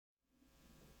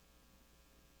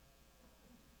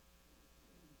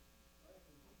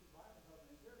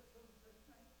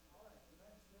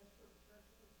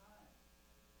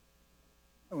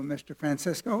Oh, Mr.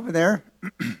 Francisco over there.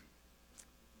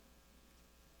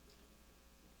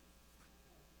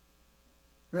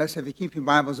 Rest, if you keep your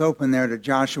Bibles open there to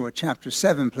Joshua chapter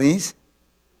 7, please.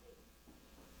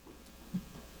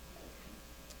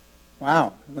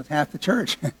 Wow, with half the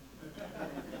church.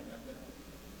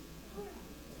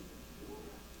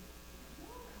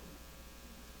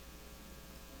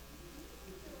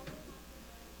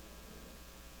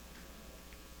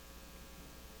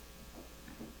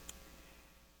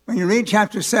 When you read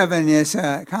chapter 7, it's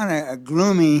kind of a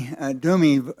gloomy,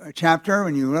 doomy chapter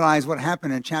when you realize what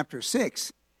happened in chapter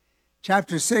 6.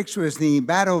 Chapter 6 was the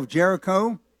Battle of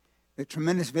Jericho, the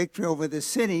tremendous victory over the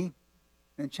city.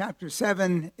 In chapter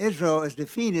 7, Israel is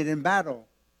defeated in battle.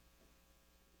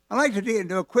 I'd like to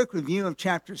do a quick review of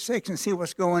chapter 6 and see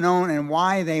what's going on and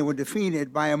why they were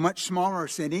defeated by a much smaller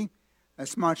city, a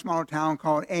much smaller town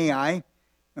called Ai,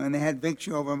 and they had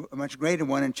victory over a much greater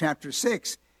one in chapter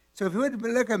 6. So if you would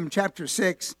look up in chapter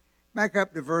 6, back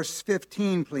up to verse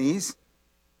 15, please.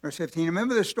 Verse 15.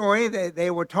 Remember the story? They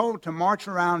were told to march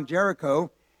around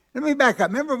Jericho. Let me back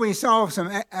up. Remember we saw some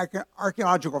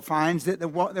archaeological finds that there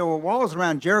were walls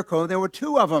around Jericho. There were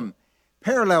two of them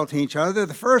parallel to each other.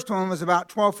 The first one was about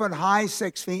 12 foot high,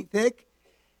 6 feet thick,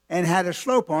 and had a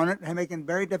slope on it, making it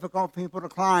very difficult for people to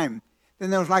climb. Then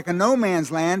there was like a no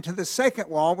man's land to the second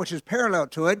wall, which is parallel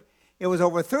to it. It was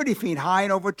over 30 feet high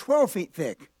and over 12 feet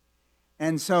thick.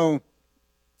 And so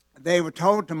they were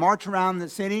told to march around the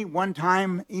city one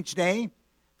time each day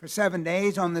for 7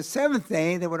 days. On the seventh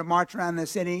day, they were to march around the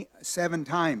city 7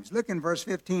 times. Look in verse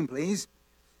 15, please.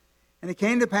 And it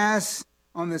came to pass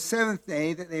on the seventh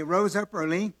day that they rose up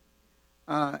early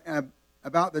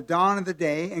about the dawn of the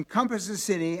day and compassed the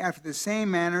city after the same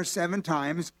manner 7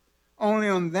 times. Only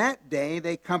on that day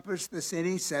they compassed the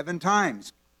city 7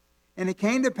 times. And it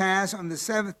came to pass on the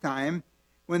 7th time,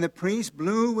 when the priests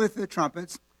blew with the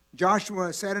trumpets,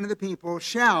 Joshua said unto the people,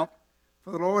 Shout,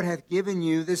 for the Lord hath given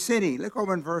you the city. Look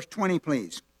over in verse 20,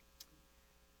 please.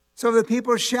 So the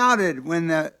people shouted when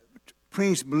the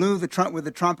priests blew with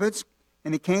the trumpets,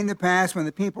 and it came to pass when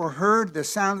the people heard the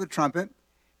sound of the trumpet,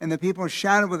 and the people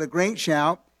shouted with a great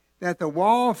shout, that the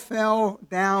wall fell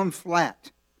down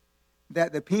flat,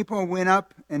 that the people went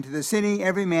up into the city,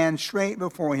 every man straight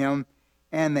before him,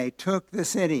 and they took the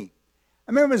city.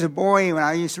 I remember as a boy when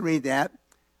I used to read that,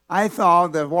 I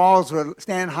thought the walls would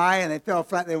stand high and they fell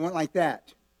flat, they went like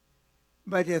that.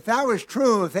 But if that was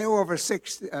true, if they were over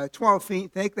 12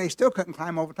 feet thick, they still couldn't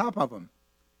climb over top of them.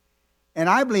 And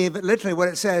I believe that literally what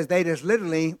it says, they just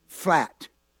literally flat.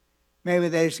 Maybe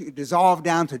they dissolved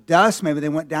down to dust, maybe they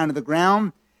went down to the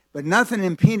ground, but nothing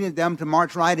impeded them to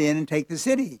march right in and take the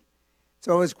city.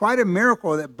 So it was quite a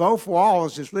miracle that both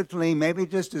walls just literally maybe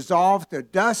just dissolved to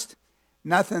dust,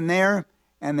 nothing there,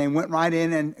 and they went right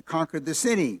in and conquered the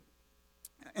city.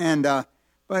 And as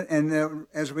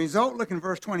a result, look in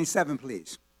verse 27,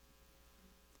 please.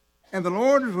 And the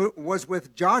Lord was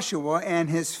with Joshua, and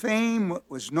his fame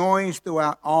was noised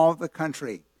throughout all the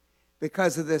country.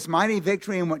 Because of this mighty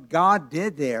victory and what God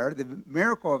did there, the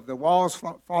miracle of the walls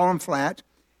falling flat,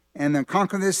 and then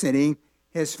conquer the city,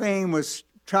 his fame was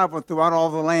traveled throughout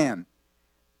all the land.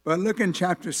 But look in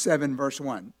chapter 7, verse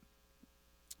 1.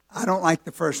 I don't like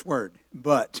the first word,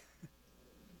 but.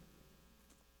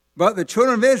 But the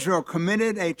children of Israel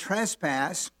committed a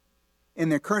trespass in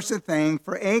the accursed thing,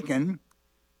 for Achan,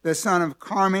 the son of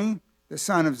Carmi, the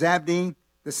son of Zabdi,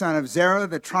 the son of Zerah,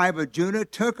 the tribe of Judah,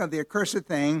 took of the accursed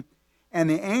thing, and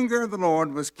the anger of the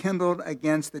Lord was kindled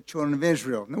against the children of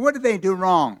Israel. Now, what did they do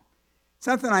wrong?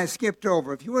 Something I skipped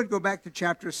over. If you would go back to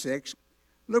chapter 6,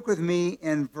 look with me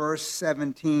in verse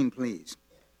 17, please.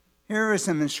 Here are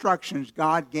some instructions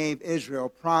God gave Israel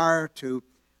prior to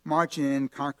marching in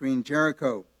and conquering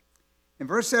Jericho. In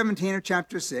verse 17 of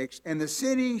chapter 6, And the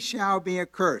city shall be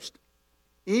accursed,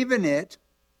 even it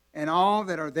and all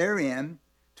that are therein,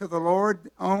 to the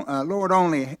Lord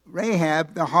only.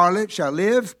 Rahab the harlot shall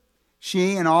live,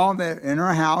 she and all that in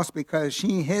her house, because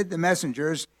she hid the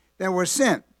messengers that were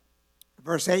sent.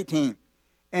 Verse 18,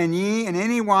 And ye in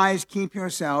any wise keep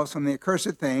yourselves from the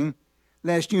accursed thing,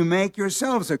 lest you make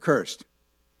yourselves accursed,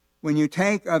 when you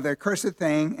take of the accursed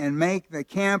thing and make the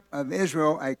camp of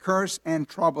Israel a curse and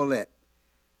trouble it.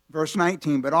 Verse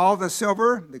 19, But all the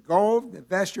silver, the gold, the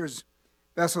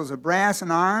vessels of brass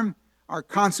and iron are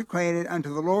consecrated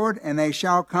unto the Lord, and they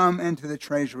shall come into the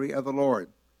treasury of the Lord.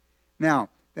 Now,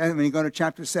 when you go to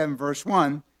chapter 7, verse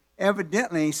 1,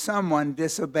 evidently someone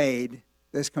disobeyed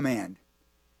this command.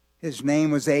 His name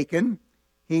was Achan.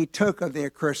 He took of the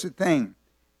accursed thing,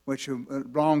 which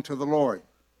belonged to the Lord.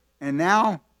 And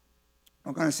now,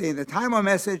 we're going to see the title of the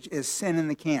message is Sin in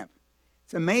the Camp.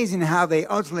 It's amazing how they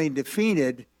ultimately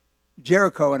defeated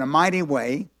Jericho in a mighty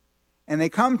way. And they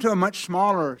come to a much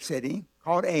smaller city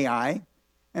called Ai.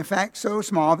 In fact, so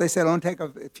small, they said, it'll only take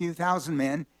a few thousand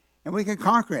men, and we can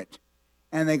conquer it.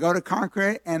 And they go to conquer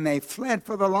it, and they fled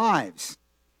for their lives.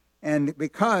 And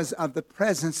because of the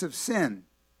presence of sin.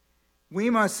 We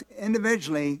must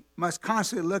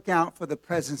constantly look out for the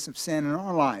presence of sin in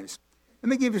our lives. Let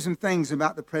me give you some things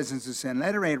about the presence of sin.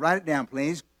 Letter A, write it down,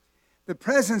 please. The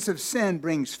presence of sin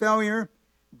brings failure,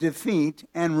 defeat,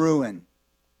 and ruin.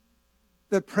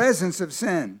 The presence of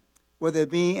sin, whether it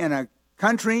be in a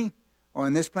country, or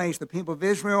in this place, the people of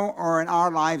Israel, or in our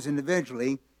lives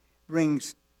individually,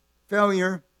 brings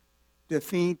failure,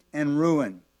 defeat, and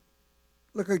ruin.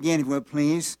 Look again, if you would,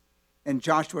 please, in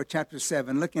Joshua chapter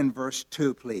 7. Look in verse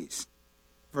 2, please.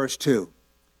 Verse 2.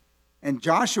 And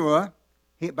Joshua,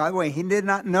 by the way, he did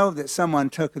not know that someone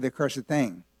took the accursed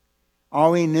thing.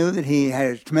 All he knew that he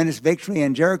had a tremendous victory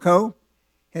in Jericho.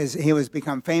 He was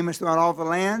become famous throughout all the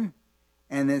land.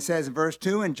 And it says in verse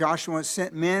 2, and Joshua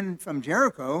sent men from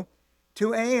Jericho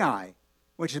to Ai,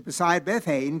 which is beside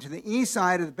Beth-Haden, to the east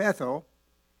side of Bethel,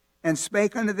 and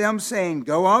spake unto them, saying,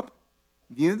 Go up,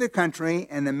 view the country.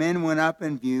 And the men went up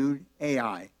and viewed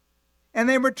Ai. And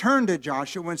they returned to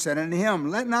Joshua and said unto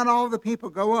him, Let not all the people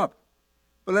go up,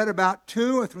 but let about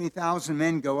 2,000 or 3,000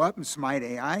 men go up and smite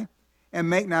Ai, and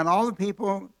make not all the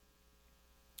people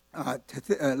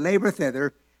labor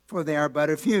thither, for they are but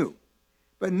a few.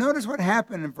 But notice what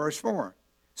happened in verse 4.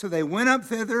 So they went up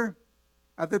thither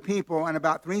of the people, and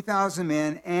about 3,000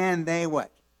 men, and they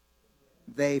what?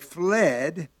 They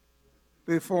fled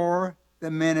before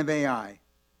the men of Ai.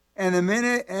 And the men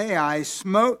of Ai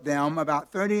smote them,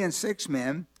 about 36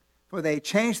 men, for they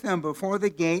chased them before the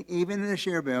gate, even in the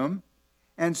cherubim,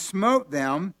 and smote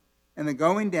them in the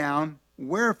going down,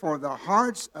 wherefore the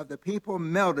hearts of the people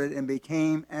melted and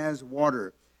became as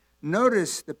water.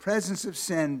 Notice the presence of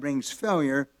sin brings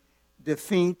failure,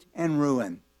 defeat, and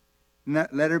ruin.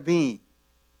 Letter B.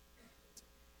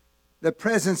 The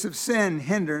presence of sin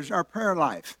hinders our prayer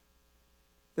life.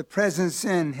 The presence of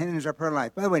sin hinders our prayer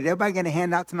life. By the way, did everybody get a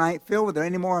handout tonight? Phil, were there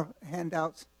any more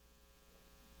handouts?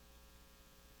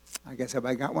 I guess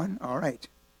everybody got one? All right.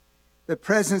 The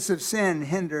presence of sin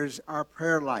hinders our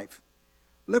prayer life.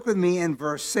 Look with me in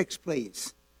verse 6,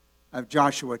 please, of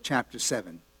Joshua chapter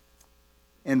 7.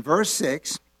 In verse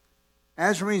 6,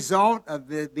 as a result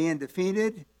of it being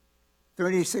defeated,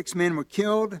 36 men were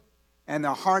killed, and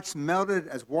their hearts melted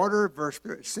as water. Verse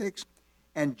 6,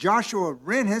 and Joshua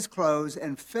rent his clothes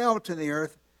and fell to the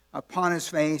earth upon his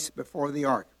face before the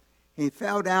ark. He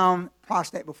fell down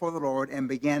prostrate before the Lord and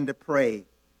began to pray.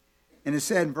 And it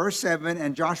said in verse 7,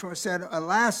 and Joshua said,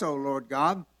 Alas, O Lord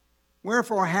God,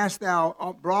 wherefore hast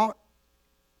thou brought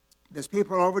this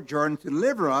people over Jordan to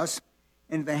deliver us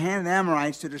into the hand of the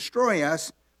Amorites to destroy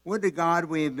us? Would to God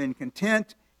we have been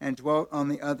content and dwelt on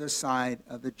the other side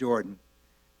of the Jordan.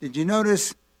 Did you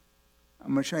notice?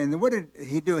 I'm going to show you. What did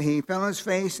he do? He fell on his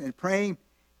face and prayed.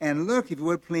 And look, if you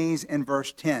would please, in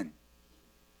verse 10.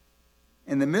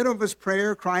 In the middle of his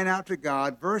prayer, crying out to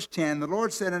God, verse 10, the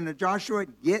Lord said unto Joshua,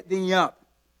 Get thee up,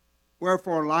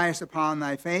 wherefore liest upon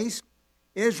thy face?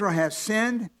 Israel hath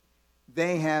sinned.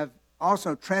 They have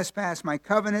also trespassed my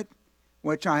covenant,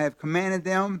 which I have commanded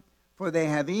them, for they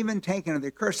have even taken of the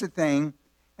accursed thing,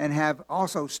 and have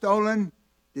also stolen,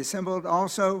 dissembled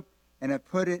also, and have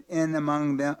put it in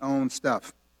among their own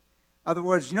stuff. In other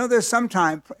words, there's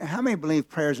sometimes, how many believe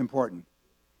prayer is important?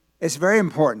 It's very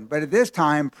important, but at this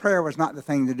time, prayer was not the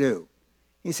thing to do.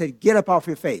 He said, get up off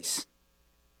your face.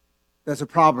 There's a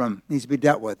problem that needs to be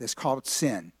dealt with. It's called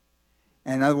sin.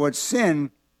 And in other words, sin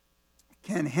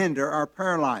can hinder our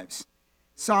prayer lives.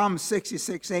 Psalm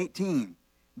 66:18.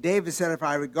 David said, If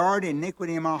I regard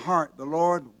iniquity in my heart, the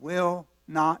Lord will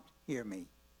not hear me.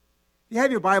 If you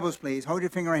have your Bibles, please, hold your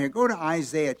finger right here. Go to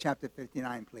Isaiah chapter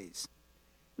 59, please.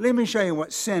 Let me show you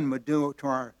what sin would do to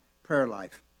our prayer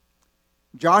life.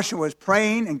 Joshua was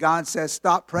praying, and God says,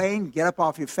 Stop praying, get up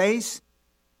off your face.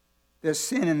 There's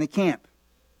sin in the camp.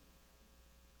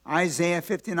 Isaiah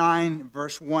 59,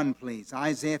 verse 1, please.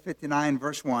 Isaiah 59,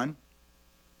 verse 1.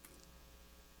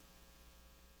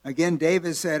 Again,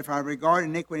 David said, If I regard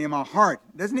iniquity in my heart,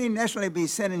 it doesn't even necessarily be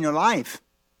sin in your life,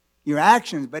 your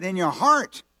actions, but in your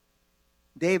heart.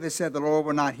 David said, The Lord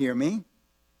will not hear me.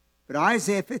 But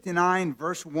Isaiah 59,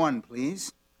 verse 1, please.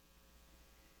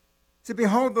 It said,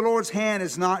 Behold, the Lord's hand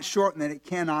is not shortened that it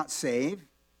cannot save,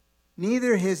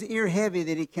 neither his ear heavy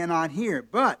that he cannot hear.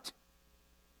 But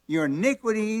your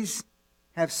iniquities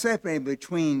have separated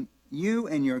between you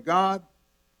and your God,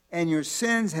 and your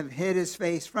sins have hid his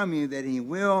face from you, that he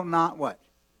will not what?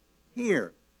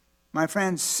 Hear. My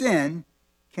friends, sin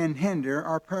can hinder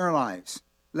or paralyze.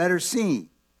 Letter C.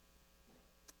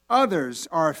 Others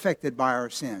are affected by our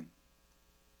sin.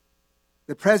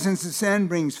 The presence of sin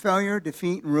brings failure,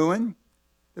 defeat, and ruin.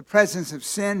 The presence of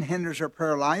sin hinders our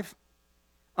prayer life.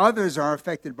 Others are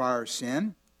affected by our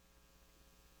sin.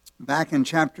 Back in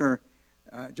Joshua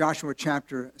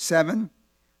chapter 7,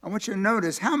 I want you to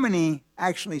notice how many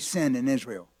actually sinned in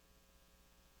Israel.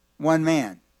 One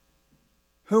man.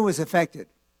 Who was affected?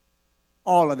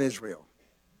 All of Israel.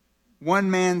 One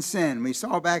man sinned. We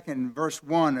saw back in verse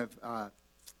 1 of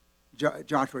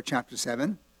Joshua chapter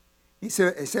 7. It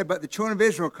said, but the children of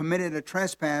Israel committed a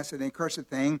trespass and an accursed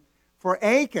thing, for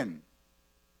Achan,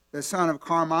 the son of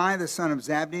Carmi, the son of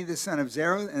Zabdi, the son of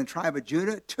Zerah, and the tribe of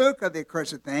Judah, took of the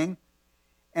accursed thing,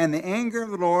 and the anger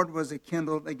of the Lord was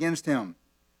kindled against him.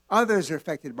 Others are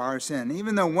affected by our sin.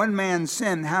 Even though one man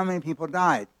sinned, how many people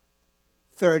died?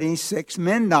 36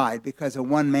 men died because of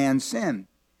one man's sin.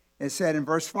 It said in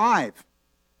verse 5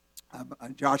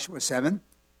 of Joshua 7,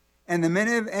 and the men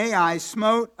of Ai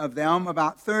smote of them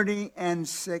about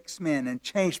 36 men and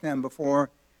chased them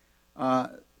before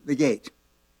the gate.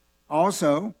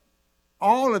 Also,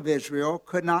 all of Israel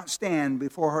could not stand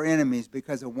before her enemies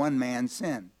because of one man's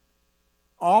sin.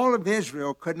 All of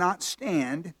Israel could not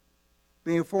stand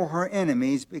before her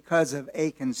enemies because of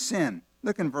Achan's sin.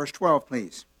 Look in verse 12,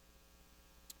 please,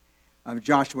 of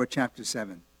Joshua chapter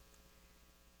 7.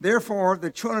 Therefore,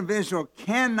 the children of Israel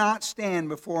cannot stand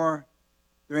before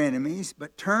their enemies,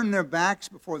 but turn their backs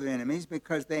before their enemies,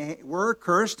 because they were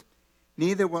cursed.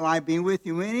 Neither will I be with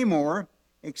you any more,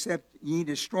 except ye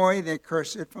destroy the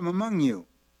accursed from among you.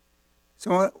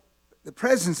 So the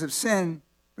presence of sin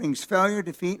brings failure,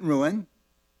 defeat, and ruin.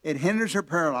 It hinders our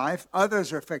prayer life.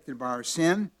 Others are affected by our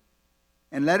sin.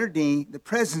 And letter D, the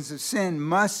presence of sin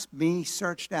must be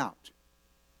searched out.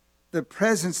 The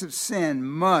presence of sin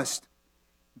must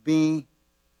be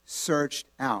searched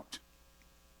out.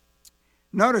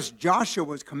 Notice Joshua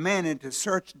was commanded to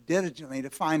search diligently to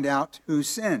find out who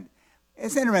sinned.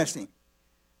 It's interesting.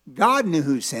 God knew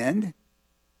who sinned.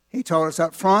 He told us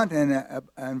up front in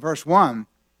verse 1.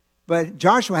 But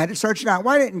Joshua had to search it out.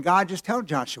 Why didn't God just tell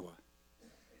Joshua?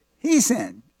 He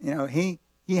sinned. He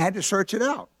had to search it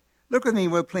out. Look with me,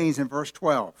 will please, in verse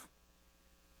 12.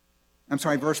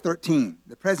 Verse 13.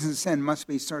 The presence of sin must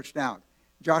be searched out.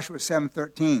 Joshua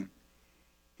 7:13.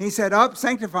 He said, up,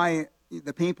 sanctify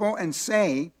the people, and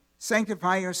say,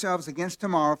 sanctify yourselves against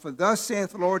tomorrow, for thus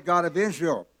saith the Lord God of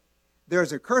Israel, there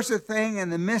is a cursed thing in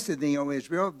the midst of thee, O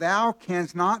Israel. Thou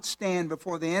canst not stand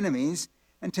before the enemies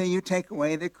until you take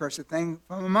away the cursed thing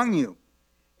from among you.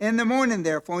 In the morning,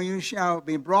 therefore, you shall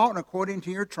be brought according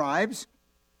to your tribes,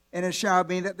 and it shall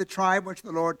be that the tribe which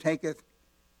the Lord taketh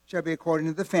shall be according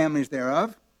to the families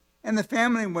thereof, and the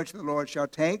family which the Lord shall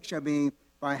take shall be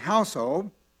by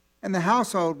household, and the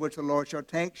household which the Lord shall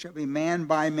take shall be man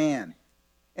by man.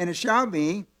 And it shall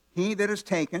be, he that is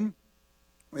taken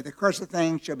with the cursed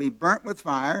thing shall be burnt with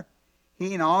fire,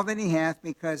 he and all that he hath,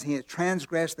 because he hath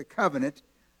transgressed the covenant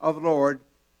of the Lord,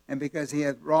 and because he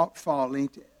hath wrought folly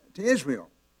to Israel.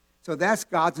 So that's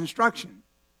God's instruction.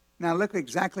 Now look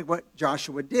exactly what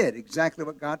Joshua did, exactly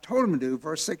what God told him to do,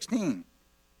 verse 16.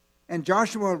 And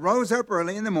Joshua rose up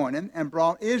early in the morning and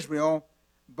brought Israel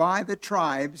by the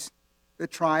tribes. The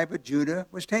tribe of Judah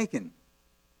was taken.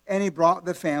 And he brought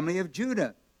the family of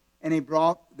Judah. And he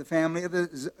brought the family of the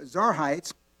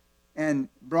Zarhites, and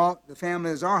brought the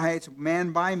family of the Zarhites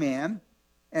man by man.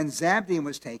 And Zabdi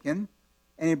was taken.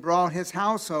 And he brought his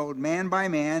household man by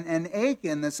man. And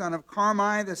Achan, the son of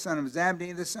Carmi, the son of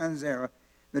Zabdi, the son of Zerah,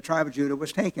 the tribe of Judah,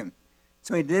 was taken.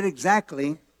 So he did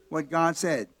exactly what God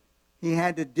said. He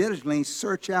had to diligently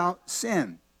search out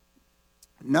sin.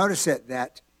 Notice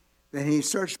that he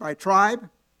searched by tribe,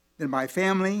 then by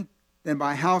family, then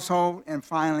by household, and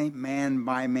finally man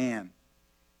by man.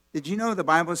 Did you know the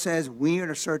Bible says we are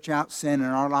to search out sin in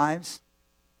our lives?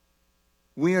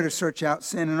 We are to search out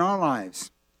sin in our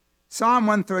lives. Psalm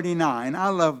 139, I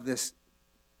love this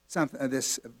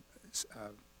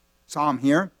psalm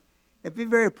here. It'd be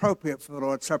very appropriate for the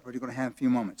Lord's Supper. You're going to have a few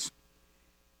moments.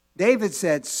 David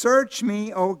said, search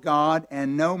me, O God,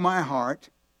 and know my heart,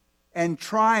 and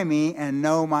try me and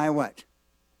know my what?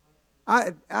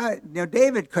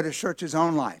 David could have searched his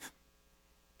own life,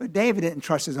 but David didn't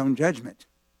trust his own judgment.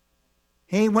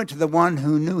 He went to the one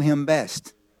who knew him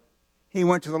best. He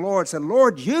went to the Lord and said,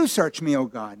 Lord, you search me, O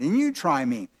God, and you try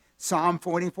me. Psalm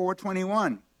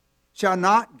 44:21. Shall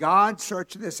not God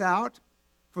search this out?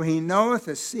 For he knoweth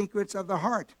the secrets of the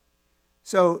heart.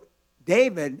 So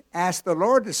David asked the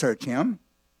Lord to search him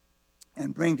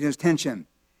and bring to his attention.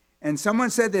 And someone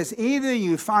said this, either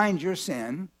you find your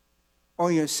sin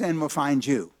or your sin will find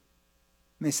you.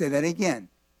 Let me say that again.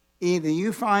 Either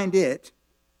you find it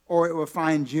or it will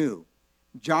find you.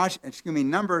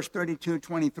 Numbers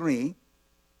 32:23.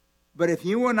 But if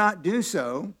you will not do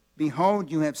so, behold,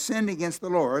 you have sinned against the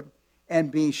Lord,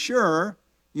 and be sure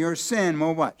your sin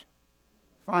will what?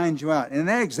 Find you out. Isn't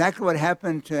that exactly what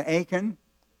happened to Achan?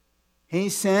 He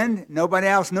sinned. Nobody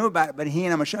else knew about it, but I'm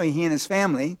going to show you, he and his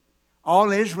family.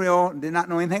 All Israel did not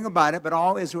know anything about it, but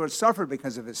all Israel suffered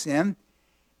because of his sin.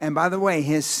 And by the way,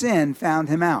 his sin found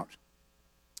him out,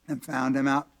 and found him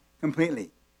out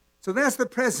completely. So that's the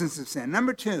presence of sin.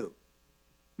 Number 2,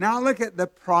 now look at the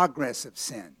progress of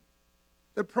sin.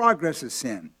 The progress of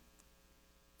sin.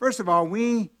 First of all,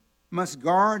 we must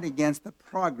guard against the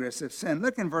progress of sin.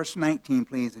 Look in verse 19,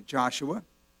 please, of Joshua.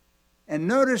 And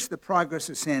notice the progress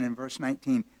of sin in verse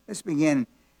 19. Let's begin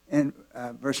in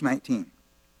verse 19.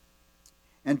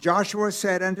 And Joshua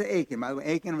said unto Achan, by the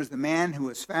way, Achan was the man who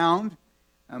was found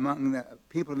among the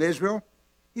people of Israel.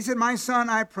 He said, My son,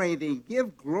 I pray thee,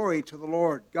 give glory to the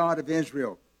Lord God of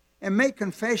Israel, and make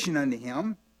confession unto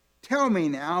him. Tell me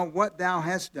now what thou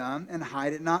hast done, and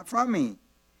hide it not from me.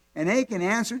 And Achan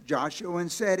answered Joshua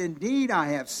and said, Indeed, I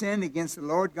have sinned against the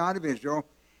Lord God of Israel,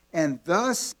 and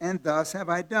thus have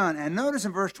I done. And notice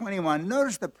in verse 21,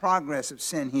 notice the progress of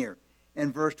sin here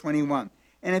in verse 21.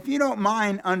 And if you don't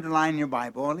mind underlining your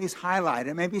Bible, at least highlight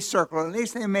it, maybe circle it, at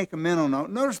least make a mental note.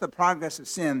 Notice the progress of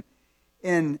sin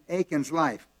in Achan's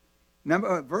life.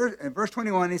 Verse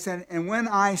 21, he said, And when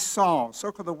I saw,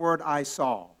 circle the word I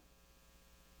saw.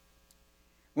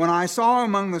 When I saw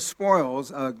among the spoils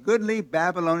a goodly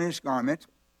Babylonish garment,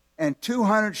 and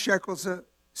 200 shekels of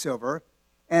silver,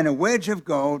 and a wedge of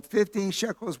gold, 50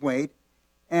 shekels weight,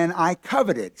 and I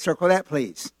coveted, circle that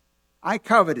please, I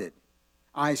coveted.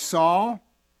 I saw,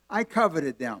 I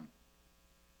coveted them.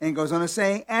 And it goes on to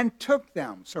say, and took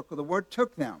them, circle the word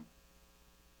took them.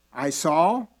 I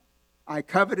saw, I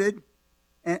coveted,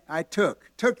 and I took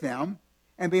them,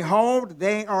 and behold,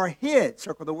 they are hid,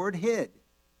 circle the word hid.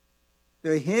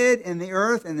 They're hid in the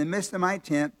earth in the midst of my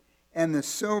tent, and the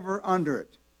silver under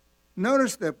it.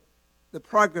 Notice the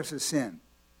progress of sin.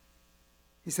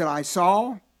 He said, I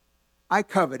saw, I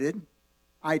coveted,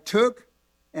 I took,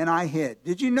 and I hid.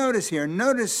 Did you notice here?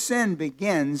 Notice sin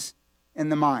begins in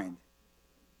the mind.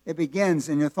 It begins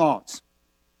in your thoughts.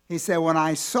 He said, when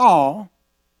I saw,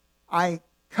 I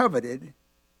coveted,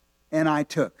 and I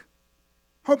took.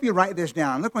 Hope you write this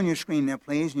down. Look on your screen there,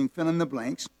 please, and you can fill in the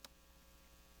blanks.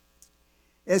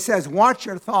 It says, watch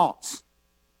your thoughts.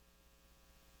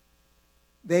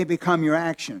 They become your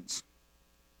actions.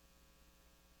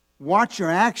 Watch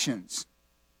your actions.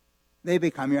 They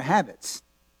become your habits.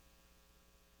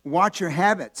 Watch your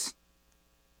habits.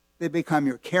 They become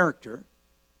your character.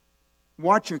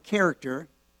 Watch your character.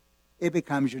 It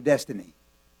becomes your destiny.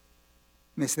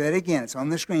 Let me say that again. It's on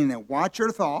the screen there. Watch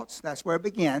your thoughts. That's where it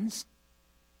begins.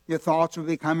 Your thoughts will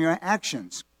become your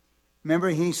actions. Remember,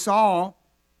 he saw,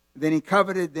 then he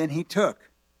coveted, then he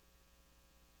took.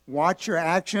 Watch your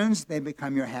actions. They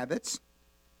become your habits.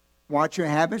 Watch your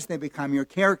habits. They become your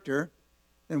character.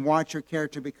 Then watch your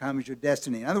character becomes your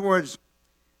destiny. In other words,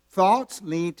 thoughts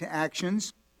lead to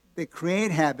actions that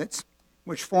create habits,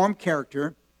 which form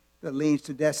character that leads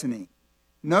to destiny.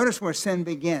 Notice where sin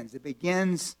begins. It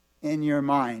begins in your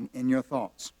mind, in your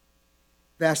thoughts.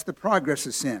 That's the progress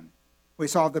of sin. We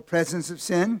saw the presence of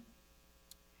sin,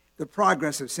 the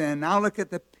progress of sin. Now look at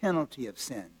the penalty of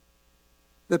sin.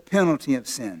 The penalty of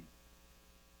sin.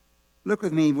 Look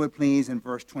with me, would please, in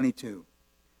verse 22.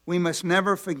 We must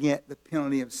never forget the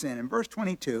penalty of sin. In verse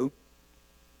 22,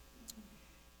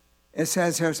 it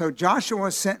says here, So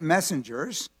Joshua sent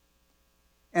messengers,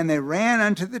 and they ran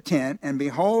unto the tent, and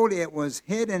behold, it was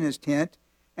hid in his tent,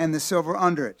 and the silver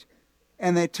under it.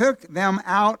 And they took them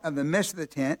out of the midst of the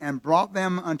tent, and brought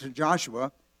them unto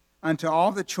Joshua, unto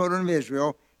all the children of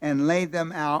Israel, and laid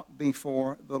them out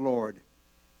before the Lord.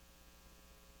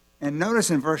 And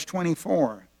notice in verse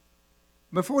 24,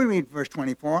 before we read verse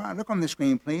 24, look on the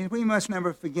screen, please. We must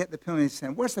never forget the penalty of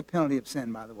sin. What's the penalty of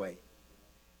sin, by the way?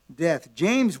 Death.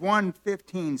 James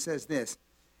 1:15 says this.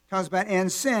 Tells about,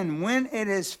 and sin, when it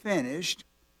is finished,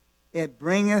 it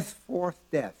bringeth forth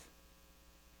death.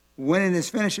 When it is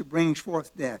finished, it brings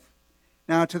forth death.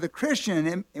 Now, to the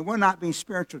Christian, it will not be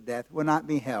spiritual death, it will not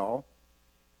be hell,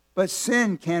 but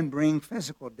sin can bring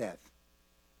physical death.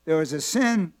 There is a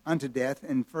sin unto death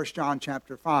in 1 John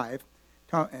chapter 5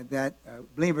 that a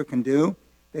believer can do.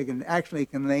 They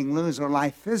can lose their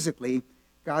life physically.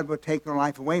 God will take their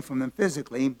life away from them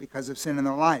physically because of sin in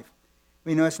their life.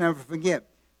 We must never forget.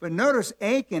 But notice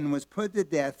Achan was put to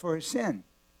death for his sin.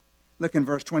 Look in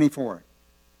verse 24.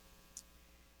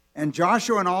 And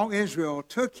Joshua and all Israel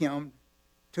took him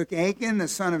took Achan, the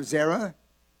son of Zerah,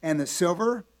 and the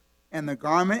silver, and the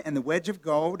garment, and the wedge of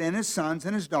gold, and his sons,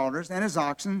 and his daughters, and his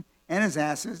oxen, and his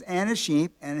asses, and his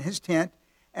sheep, and his tent,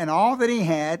 and all that he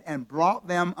had, and brought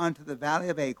them unto the valley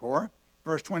of Achor.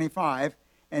 Verse 25,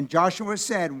 and Joshua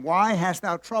said, why hast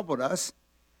thou troubled us?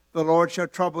 The Lord shall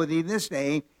trouble thee this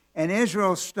day. And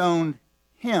Israel stoned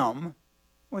him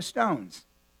with stones.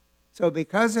 So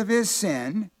because of his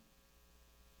sin,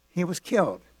 he was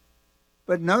killed.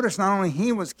 But notice, not only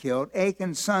he was killed,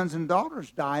 Achan's sons and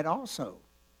daughters died also.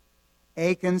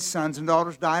 Achan's sons and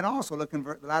daughters died also. Look in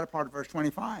the latter part of verse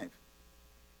 25.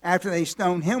 After they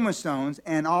stoned him with stones,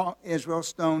 and all Israel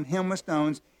stoned him with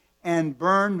stones, and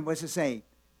burned, what's it say?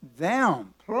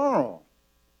 Them, plural,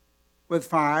 with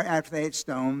fire after they had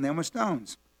stoned them with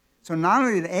stones. So not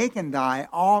only did Achan die,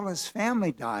 all his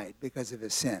family died because of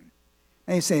his sin.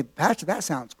 And you say, Pastor, that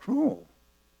sounds cruel.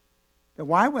 But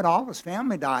why would all his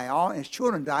family die, all his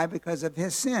children die because of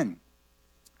his sin?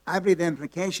 I believe the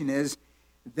implication is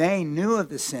they knew of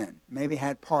the sin, maybe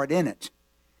had part in it.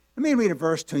 Let me read a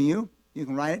verse to you. You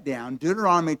can write it down.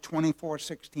 Deuteronomy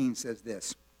 24:16 says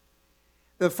this.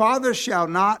 The fathers shall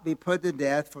not be put to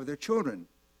death for their children,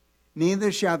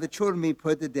 neither shall the children be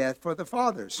put to death for the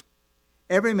fathers.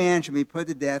 Every man shall be put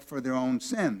to death for their own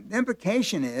sin. The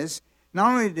implication is,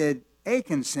 not only did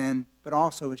Achan sin, but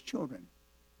also his children.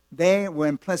 They were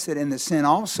implicit in the sin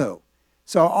also.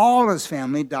 So all his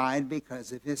family died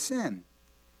because of his sin.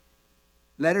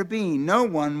 Letter B, no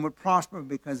one would prosper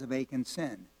because of Achan's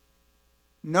sin.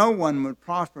 No one would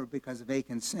prosper because of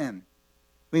Achan's sin.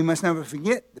 We must never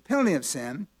forget the penalty of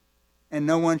sin, and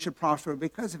no one should prosper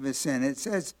because of his sin. It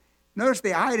says, notice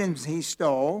the items he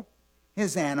stole,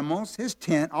 his animals, his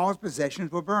tent, all his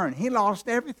possessions were burned. He lost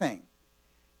everything.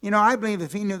 You know, I believe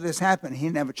if he knew this happened, he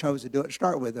never chose to do it to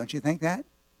start with. Don't you think that?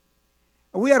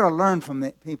 We ought to learn from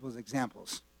the people's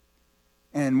examples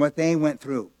and what they went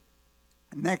through.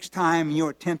 Next time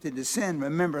you're tempted to sin,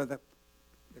 remember the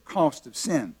cost of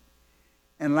sin.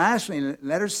 And lastly,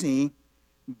 letter C,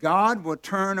 God will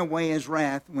turn away his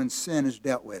wrath when sin is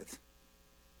dealt with.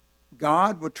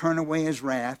 God will turn away his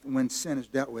wrath when sin is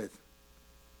dealt with.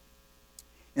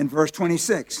 In verse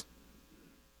 26,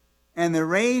 and they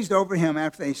raised over him,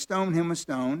 after they stoned him with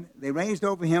stone, they raised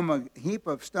over him a heap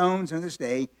of stones on this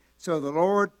day. So the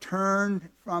Lord turned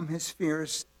from his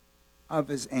fierce of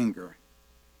his anger.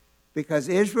 Because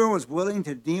Israel was willing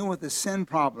to deal with the sin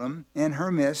problem in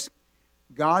her midst,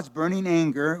 God's burning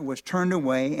anger was turned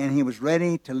away, and he was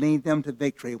ready to lead them to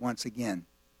victory once again.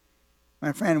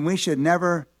 My friend, we should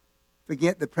never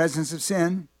forget the presence of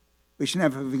sin. We should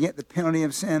never forget the penalty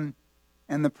of sin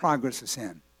and the progress of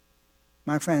sin.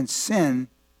 My friend, sin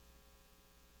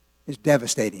is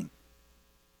devastating.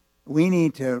 We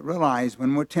need to realize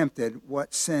when we're tempted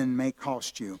what sin may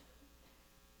cost you.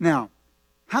 Now,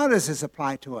 how does this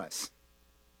apply to us?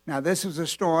 Now, this was a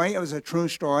story. It was a true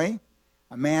story.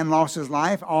 A man lost his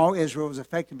life. All Israel was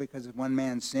affected because of one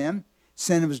man's sin.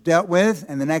 Sin was dealt with,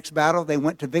 and the next battle they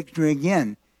went to victory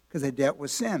again because they dealt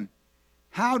with sin.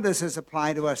 How does this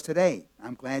apply to us today?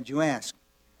 I'm glad you asked.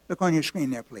 Look on your screen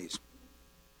there, please.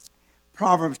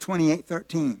 Proverbs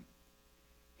 28:13.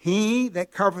 He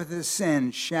that covereth his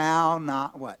sin shall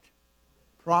not what?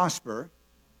 Prosper.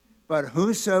 But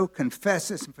whoso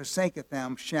confesseth and forsaketh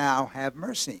them shall have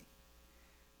mercy.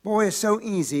 Boy, it's so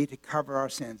easy to cover our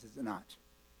sins, is it not?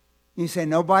 You say,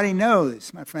 nobody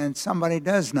knows. My friend, somebody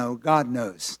does know. God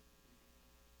knows.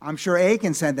 I'm sure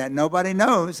Achan said that. Nobody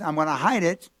knows. I'm going to hide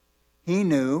it. He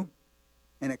knew,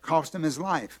 and it cost him his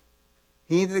life.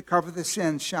 He that covereth his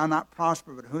sins shall not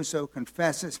prosper, but whoso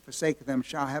confesseth, forsaketh them,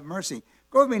 shall have mercy.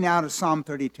 Go with me now to Psalm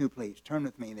 32, please. Turn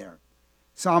with me there.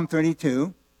 Psalm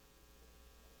 32.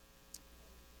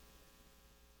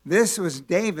 This was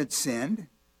David sinned.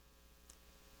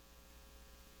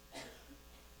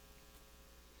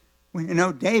 Well, you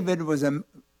know, David was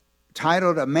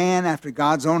titled a man after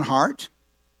God's own heart.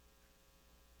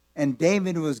 And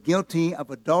David was guilty of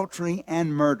adultery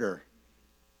and murder.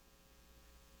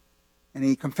 And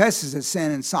he confesses his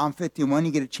sin in Psalm 51.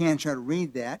 You get a chance to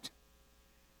read that.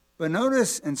 But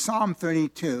notice in Psalm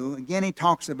 32, again he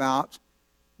talks about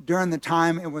during the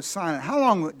time it was silent. How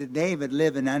long did David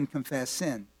live in unconfessed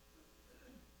sin?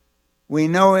 We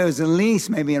know it was at least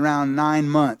maybe around 9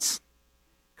 months.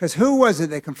 Because who was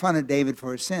it that confronted David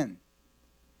for his sin?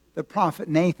 The prophet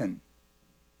Nathan.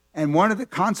 And one of the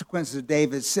consequences of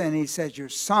David's sin, he says, your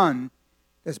son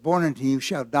that's born unto you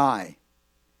shall die.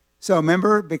 So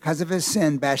remember, because of his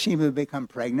sin, Bathsheba would become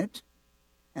pregnant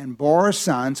and bore a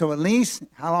son. So at least,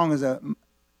 how long does a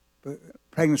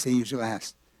pregnancy usually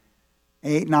last?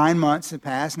 8, 9 months have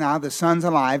passed. Now the son's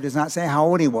alive. Does not say how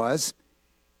old he was.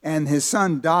 and his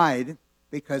son died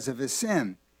because of his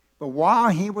sin. But while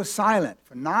he was silent,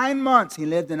 for 9 months he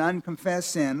lived in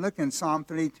unconfessed sin. Look in Psalm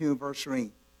 32, verse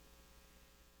 3.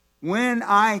 When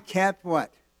I kept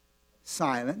what?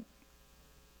 Silent.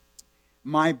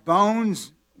 My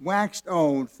bones waxed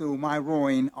old through my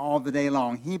roaring all the day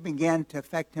long. He began to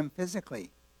affect him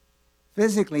physically.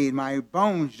 Physically, my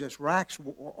bones just waxed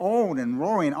old and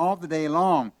roaring all the day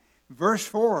long. Verse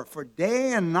 4, for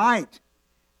day and night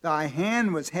thy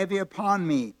hand was heavy upon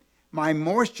me. My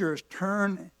moistures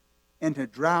turned into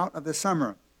drought of the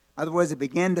summer. In other words, it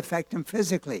began to affect him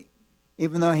physically.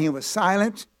 Even though he was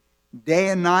silent, day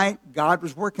and night, God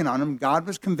was working on him. God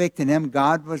was convicting him.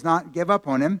 God was not give up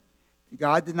on him.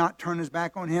 God did not turn his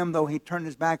back on him, though he turned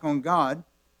his back on God.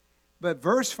 But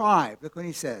verse 5, look what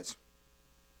he says.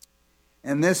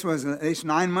 And this was at least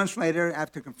 9 months later,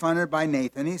 after confronted by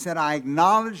Nathan. He said, I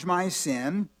acknowledge my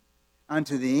sin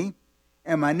unto thee,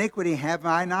 and my iniquity have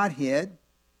I not hid.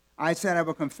 I said, I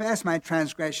will confess my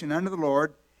transgression unto the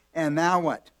Lord, and thou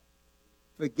what?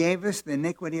 Forgavest the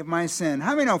iniquity of my sin.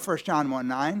 How many know 1 John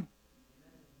 1:9?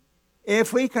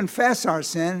 If we confess our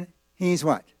sin, he's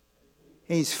what?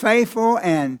 He's faithful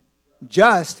and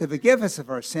just to forgive us of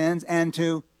our sins and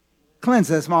to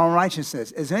cleanse us from all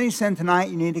unrighteousness. Is there any sin tonight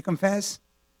you need to confess?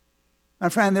 My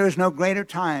friend, there is no greater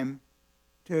time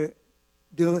to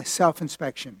do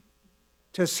self-inspection,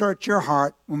 to search your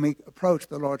heart when we approach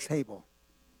the Lord's table.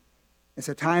 It's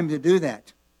a time to do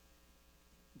that.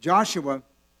 Joshua,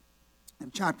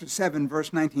 in chapter 7,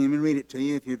 verse 19, let me read it to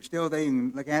you. If you're still there, you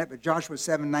can look at it. But Joshua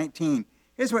 7:19.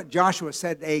 Here's what Joshua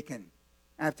said to Achan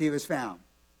after he was found.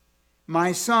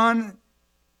 My son,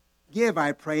 give,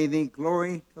 I pray thee,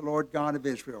 glory to the Lord God of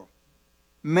Israel.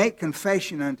 Make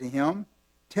confession unto him.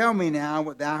 Tell me now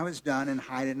what thou hast done, and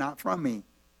hide it not from me.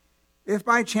 If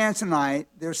by chance tonight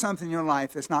there's something in your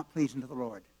life that's not pleasing to the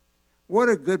Lord, what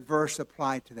a good verse to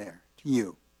apply to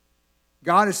you.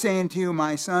 God is saying to you,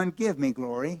 my son, give me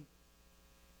glory.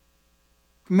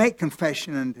 Make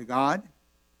confession unto God.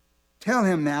 Tell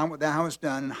him now what thou hast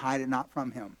done, and hide it not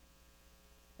from him.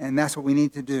 And that's what we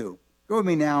need to do. Go with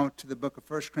me now to the book of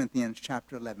 1 Corinthians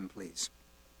chapter 11, please.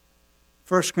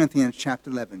 1 Corinthians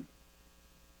chapter 11.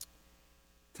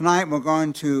 Tonight we're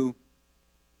going to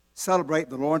celebrate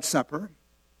the Lord's Supper.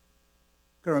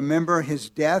 To remember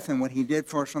his death and what he did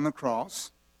for us on the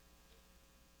cross.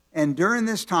 And during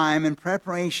this time, in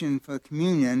preparation for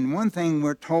communion, one thing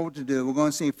we're told to do, we're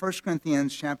going to see 1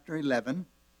 Corinthians chapter 11.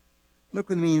 Look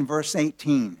with me in verse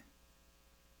 18.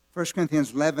 1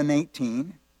 Corinthians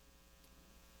 11:18.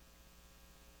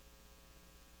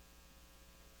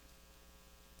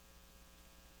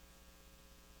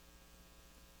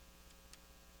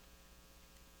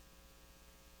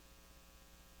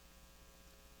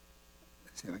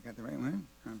 Let's see if I got the right one.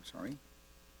 I'm sorry.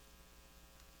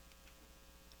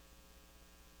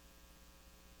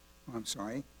 I'm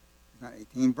sorry. It's not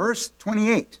 18. Verse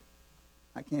 28.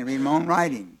 I can't read my own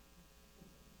writing.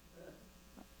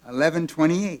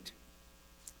 11:28.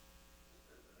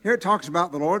 Here it talks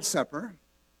about the Lord's Supper.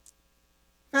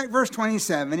 In fact, verse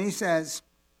 27, he says,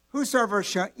 whosoever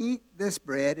shall eat this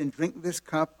bread and drink this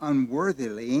cup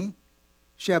unworthily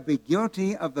shall be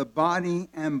guilty of the body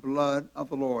and blood of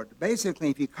the Lord. Basically,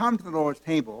 if you come to the Lord's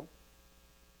table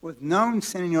with known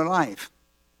sin in your life,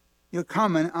 you're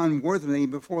coming unworthily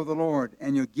before the Lord,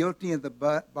 and you're guilty of the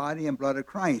body and blood of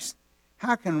Christ.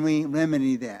 How can we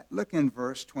remedy that? Look in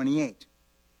verse 28.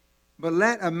 But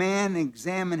let a man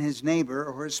examine his neighbor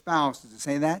or his spouse. Does it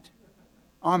say that?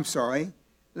 Oh, I'm sorry.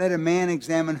 Let a man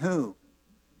examine who?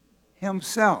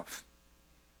 Himself.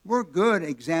 We're good at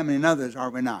examining others, are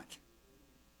we not?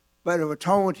 But we're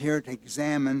told here to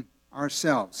examine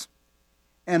ourselves.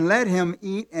 And let him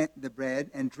eat the bread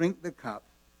and drink the cup.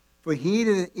 For he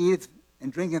that eateth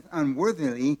and drinketh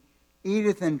unworthily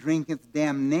eateth and drinketh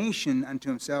damnation unto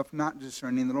himself, not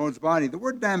discerning the Lord's body. The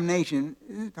word damnation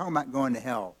isn't talking about going to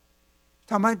hell. It's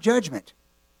talking about judgment.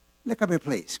 Look up here,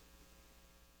 please.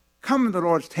 Coming to the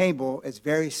Lord's table is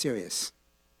very serious.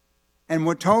 And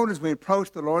we're told as we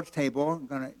approach the Lord's table,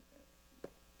 we're going to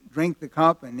drink the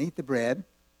cup and eat the bread,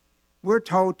 we're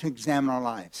told to examine our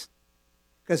lives.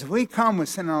 Because if we come with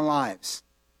sin in our lives,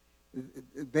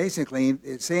 basically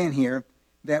it's saying here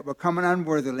that we're coming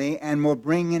unworthily and we're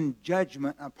bringing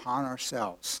judgment upon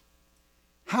ourselves.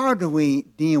 How do we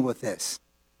deal with this?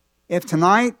 If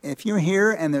tonight, if you're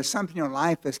here and there's something in your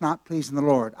life that's not pleasing the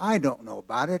Lord, I don't know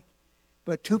about it,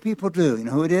 but two people do. You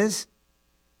know who it is?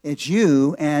 It's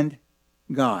you and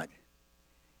God.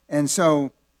 And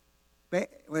so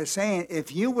we're saying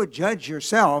if you would judge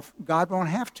yourself, God won't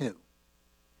have to.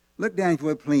 Look down, if you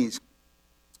would, please,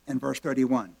 in verse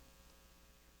 31.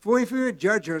 For if we would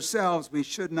judge ourselves, we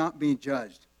should not be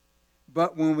judged.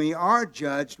 But when we are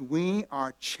judged, we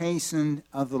are chastened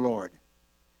of the Lord.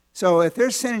 So if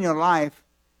there's sin in your life,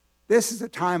 this is a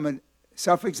time of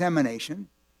self-examination.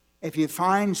 If you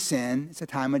find sin, it's a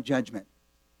time of judgment,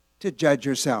 to judge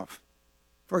yourself.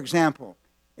 For example,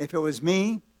 if it was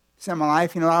me, some of my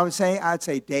life, you know what I would say? I'd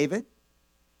say, David,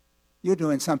 you're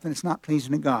doing something that's not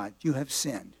pleasing to God. You have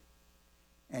sinned,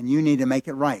 and you need to make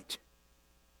it right.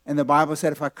 And the Bible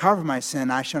said, if I cover my sin,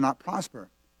 I shall not prosper.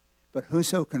 But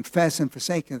whoso confess and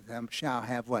forsaketh them shall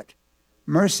have what?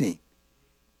 Mercy.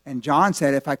 And John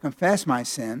said, if I confess my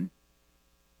sin,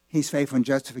 he's faithful and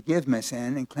just to forgive my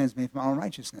sin and cleanse me from all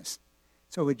unrighteousness.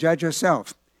 So we judge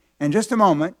ourselves. In just a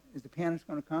moment, is the pianist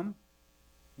going to come?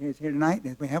 He's here tonight.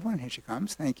 We have one. Here she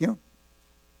comes. Thank you.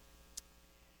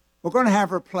 We're going to have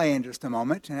her play in just a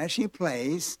moment. And as she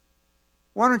plays,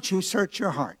 why don't you search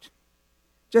your heart?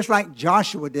 Just like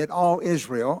Joshua did all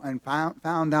Israel and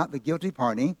found out the guilty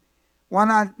party, why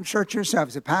not search yourself?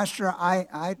 As a pastor,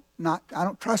 I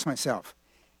don't trust myself.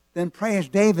 Then pray as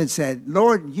David said,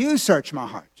 Lord, you search my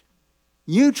heart.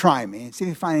 You try me and see if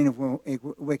you find any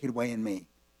wicked way in me.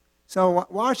 So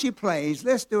while she plays,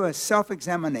 let's do a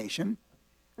self-examination.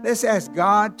 Let's ask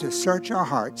God to search our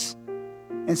hearts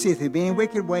and see if there be any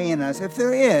wicked way in us. If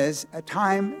there is, a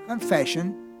time of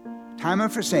confession, time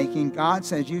of forsaking, God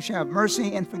says you shall have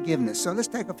mercy and forgiveness. So let's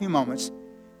take a few moments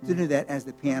to do that as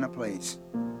the piano plays.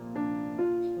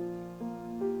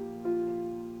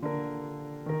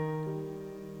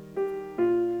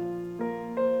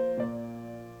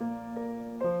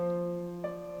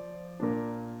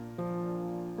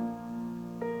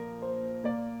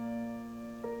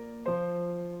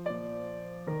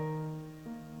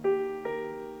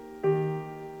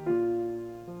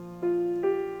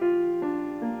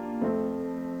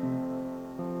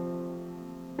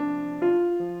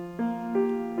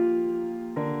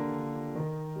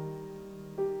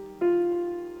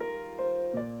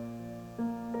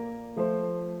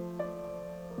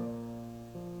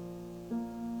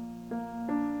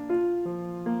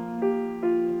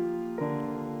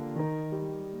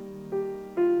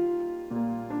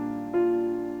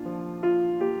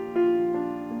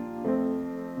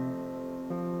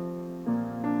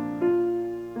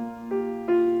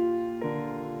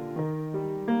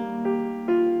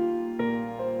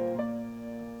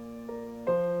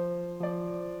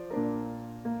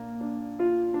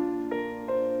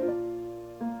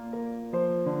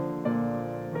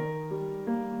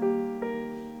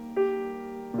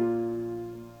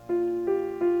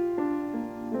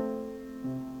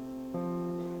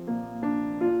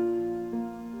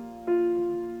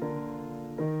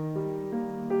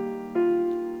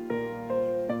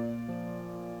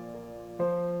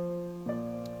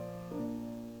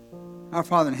 Our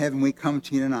Father in heaven, we come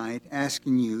to you tonight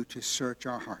asking you to search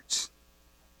our hearts.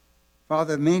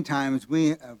 Father, many times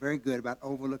we are very good about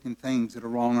overlooking things that are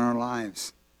wrong in our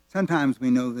lives. Sometimes we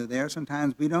know they're there,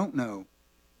 sometimes we don't know.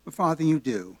 But Father, you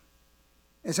do.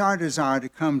 It's our desire to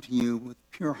come to you with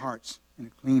pure hearts and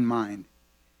a clean mind.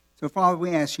 So Father,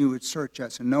 we ask you would search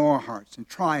us and know our hearts and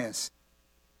try us,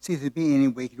 see if there be any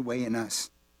wicked way in us.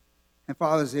 And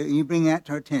Father, as you bring that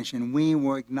to our attention, we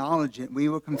will acknowledge it, we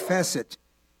will confess it,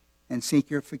 and seek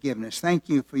your forgiveness. Thank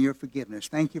you for your forgiveness.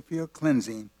 Thank you for your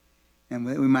cleansing. And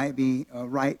that we might be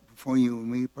right before you when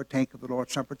we partake of the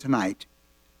Lord's Supper tonight.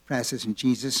 Press this in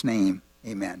Jesus' name.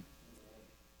 Amen.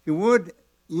 If you would,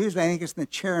 usually I think it's in the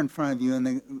chair in front of you, in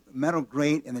the metal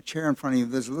grate in the chair in front of you,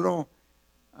 there's a little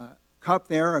cup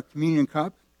there, a communion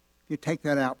cup. If you take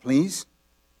that out, please.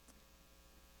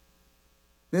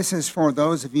 This is for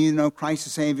those of you who know Christ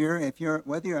the Savior.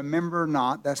 Whether you're a member or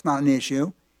not, that's not an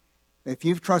issue. If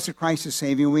you've trusted Christ as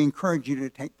Savior, we encourage you to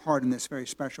take part in this very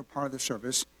special part of the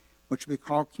service, which we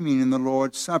call communion, the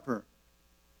Lord's Supper.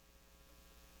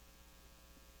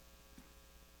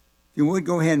 If you would,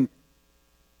 go ahead and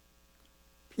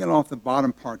peel off the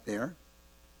bottom part there,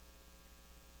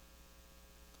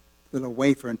 the little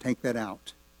wafer, and take that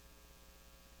out.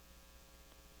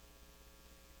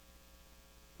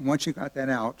 And once you got that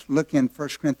out, look in 1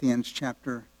 Corinthians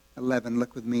chapter 11.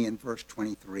 Look with me in verse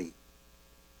 23.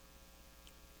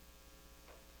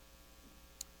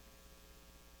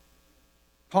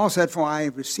 Paul said, for I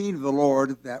have received of the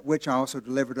Lord that which I also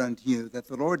delivered unto you, that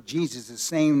the Lord Jesus, the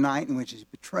same night in which he was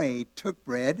betrayed, took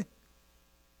bread,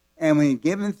 and when he had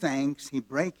given thanks, he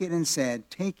brake it and said,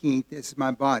 take, eat, this is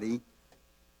my body,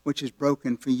 which is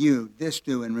broken for you. This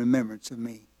do in remembrance of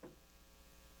me.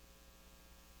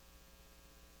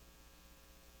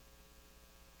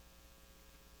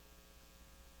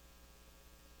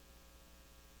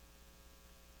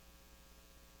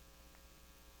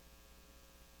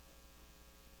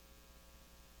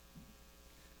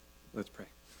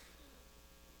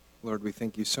 Lord, we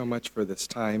thank you so much for this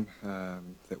time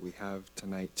that we have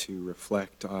tonight to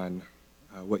reflect on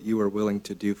what you are willing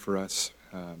to do for us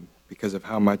because of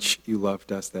how much you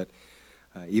loved us, that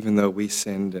even though we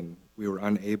sinned and we were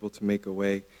unable to make a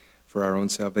way for our own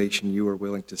salvation, you were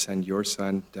willing to send your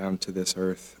Son down to this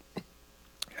earth,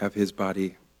 have his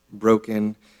body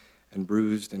broken and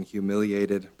bruised and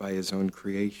humiliated by his own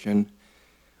creation.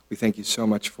 We thank you so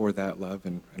much for that love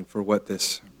and for what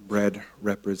this bread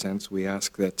represents. We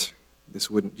ask that this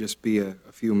wouldn't just be a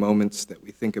few moments that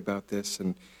we think about this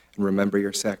and remember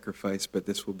your sacrifice, but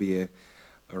this will be a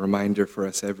reminder for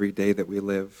us every day that we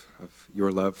live of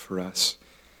your love for us.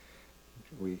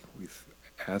 We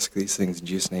ask these things in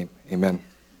Jesus' name. Amen.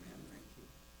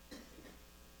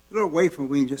 The little wafer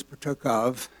we just partook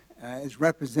of is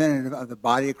representative of the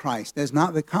body of Christ. It does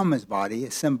not become his body.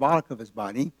 It's symbolic of his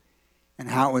body and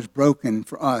how it was broken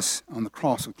for us on the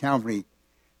cross of Calvary.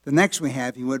 The next we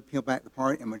have, you would peel back the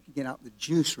part and we'll get out the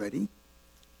juice ready.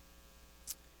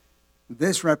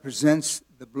 This represents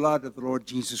the blood of the Lord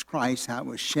Jesus Christ, how it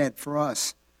was shed for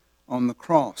us on the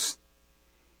cross.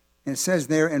 And it says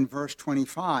there in verse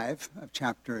 25 of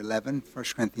chapter 11, 1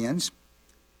 Corinthians,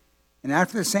 and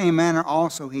after the same manner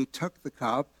also he took the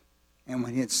cup, and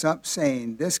when he had supped,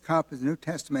 saying, This cup is the New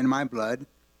Testament in my blood.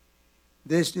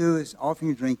 This do as often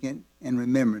you drink it in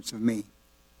remembrance of me.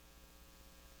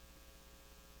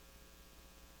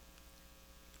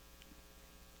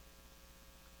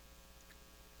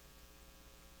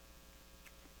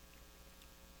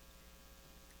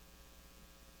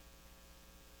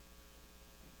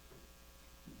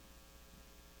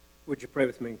 Would you pray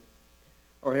with me?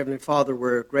 Our Heavenly Father,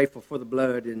 we're grateful for the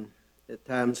blood, and at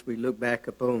times we look back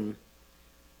upon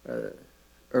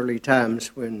early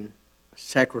times when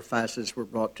sacrifices were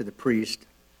brought to the priest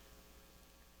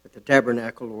at the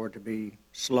tabernacle or to be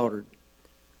slaughtered.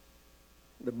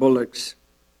 The bullocks,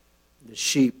 the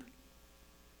sheep,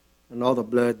 and all the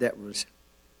blood that was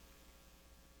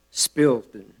spilled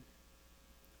and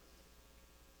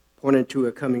pointed to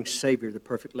a coming Savior, the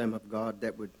perfect Lamb of God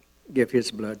that would give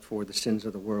his blood for the sins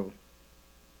of the world.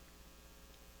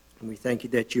 And we thank you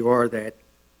that you are that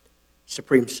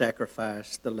supreme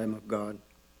sacrifice, the Lamb of God.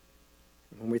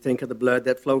 And when we think of the blood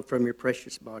that flowed from your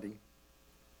precious body,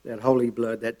 that holy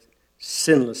blood, that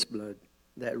sinless blood,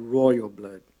 that royal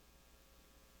blood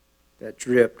that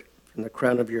dripped from the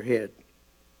crown of your head,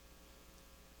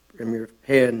 from your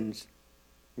hands,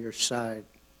 your side,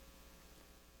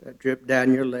 that dripped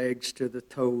down your legs to the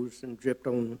toes and dripped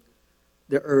on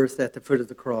the earth at the foot of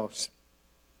the cross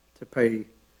to pay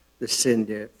the sin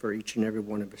debt for each and every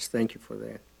one of us. Thank you for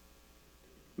that.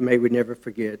 May we never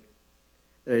forget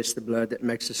that it's the blood that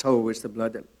makes us whole. It's the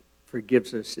blood that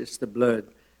forgives us. It's the blood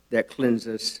that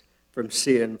cleanses us from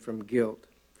sin, from guilt,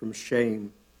 from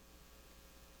shame.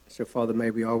 So, Father,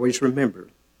 may we always remember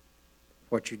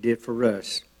what you did for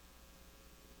us.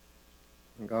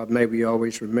 And God, may we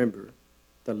always remember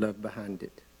the love behind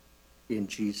it. In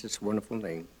Jesus' wonderful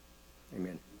name.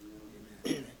 Amen.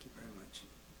 Thank you very much.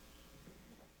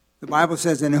 The Bible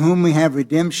says, in whom we have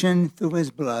redemption through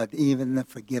his blood, even the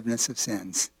forgiveness of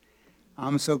sins.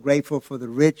 I'm so grateful for the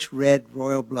rich, red,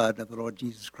 royal blood of the Lord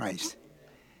Jesus Christ.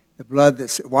 The blood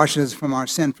that washes us from our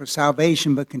sin for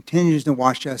salvation, but continues to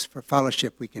wash us for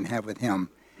fellowship we can have with him.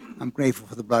 I'm grateful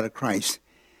for the blood of Christ.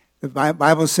 The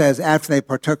Bible says after they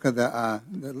partook of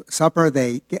the supper,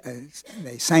 they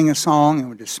sang a song and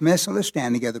were dismissed. So let's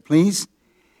stand together, please.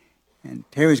 And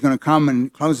Terry's going to come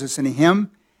and close us in a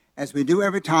hymn. As we do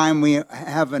every time, we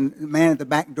have a man at the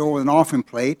back door with an offering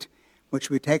plate, which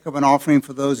we take up an offering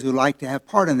for those who like to have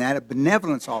part in that, a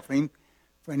benevolence offering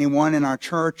for anyone in our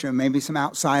church or maybe some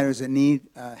outsiders that need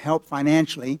help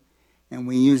financially. And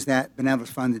we use that benevolence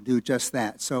fund to do just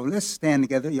that. So let's stand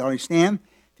together. You already stand.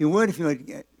 If you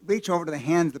would reach over to the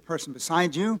hand of the person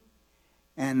beside you.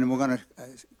 And we're going to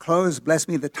close. Bless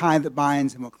me the tie that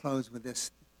binds, and we'll close with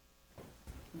this.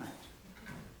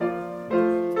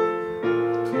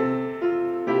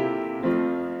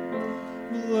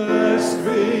 Blessed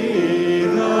be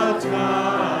the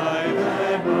tie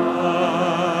that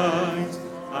binds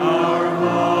our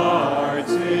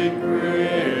hearts in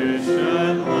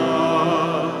Christian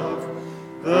love,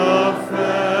 the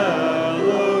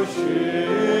fellowship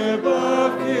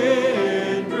of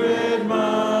kindred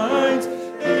minds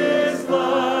is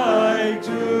like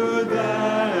to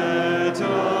that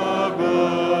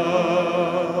above.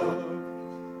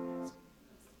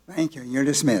 Thank you. You're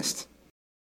dismissed.